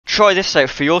Try this out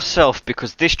for yourself,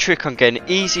 because this trick on getting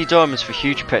easy diamonds for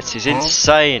huge pets is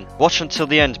insane. Watch until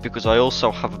the end, because I also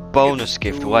have a bonus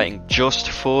gift waiting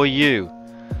just for you.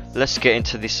 Let's get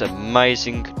into this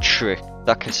amazing trick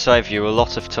that can save you a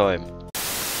lot of time.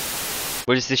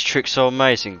 Well, is this trick so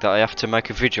amazing that I have to make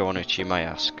a video on it, you may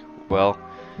ask? Well,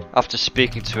 after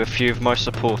speaking to a few of my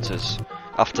supporters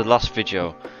after the last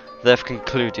video, they've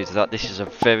concluded that this is a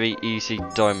very easy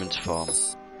diamond farm.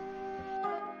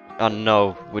 And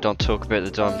no, we don't talk about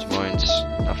the diamond mines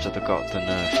after they got the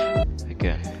nerf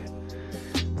again.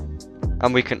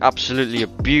 And we can absolutely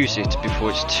abuse it before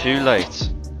it's too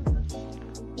late.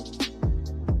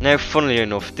 Now, funnily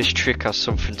enough, this trick has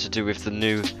something to do with the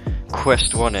new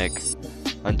Quest 1 egg.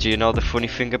 And do you know the funny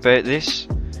thing about this?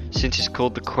 Since it's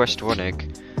called the Quest 1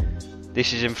 egg,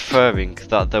 this is inferring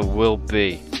that there will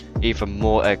be even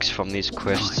more eggs from these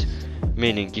quests,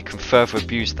 meaning you can further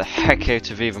abuse the heck out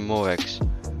of even more eggs.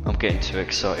 I'm getting too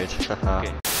excited.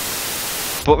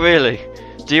 But really,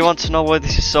 do you want to know why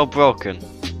this is so broken?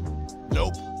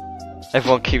 Nope.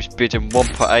 Everyone keeps bidding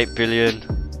 1.8 billion,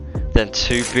 then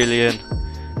 2 billion,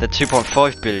 then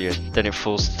 2.5 billion, then it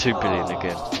falls to 2 billion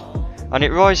again. And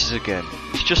it rises again.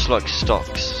 It's just like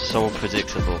stocks, so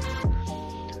unpredictable.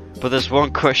 But there's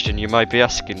one question you might be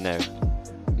asking now.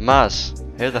 Maz,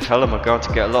 how the hell am I going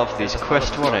to get a lot of these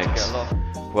Quest 1 eggs?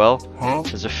 Well,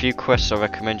 there's a few quests I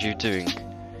recommend you doing.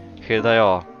 Here they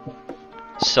are.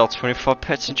 Sell 25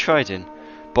 pets in trading.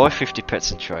 Buy 50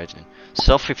 pets in trading.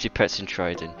 Sell 50 pets in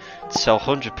trading. Sell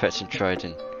 100 pets in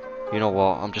trading. You know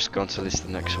what, I'm just going to list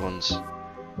the next ones.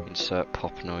 Insert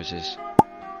pop noises.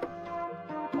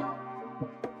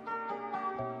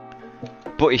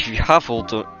 But if you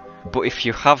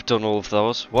have done all of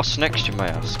those, what's next, you may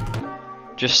ask?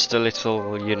 Just a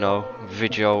little, you know,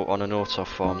 video on an auto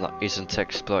farm that isn't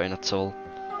exploiting at all.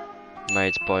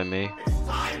 Made by me.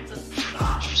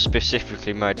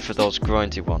 Specifically made for those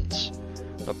grindy ones.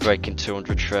 Not breaking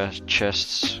 200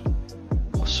 chests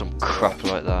or some crap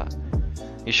like that.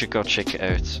 You should go check it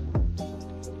out.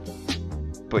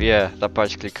 But yeah, that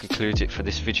basically concludes it for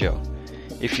this video.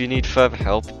 If you need further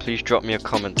help, please drop me a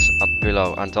comment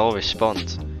below and I'll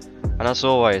respond. And as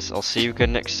always, I'll see you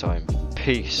again next time.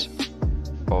 Peace.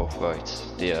 Oh right,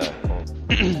 the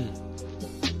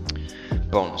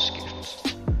bonus gift.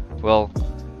 Well,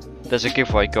 there's a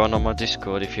giveaway going on my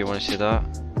Discord if you want to see that.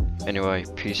 Anyway,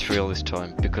 peace for all this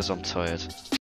time, because I'm tired.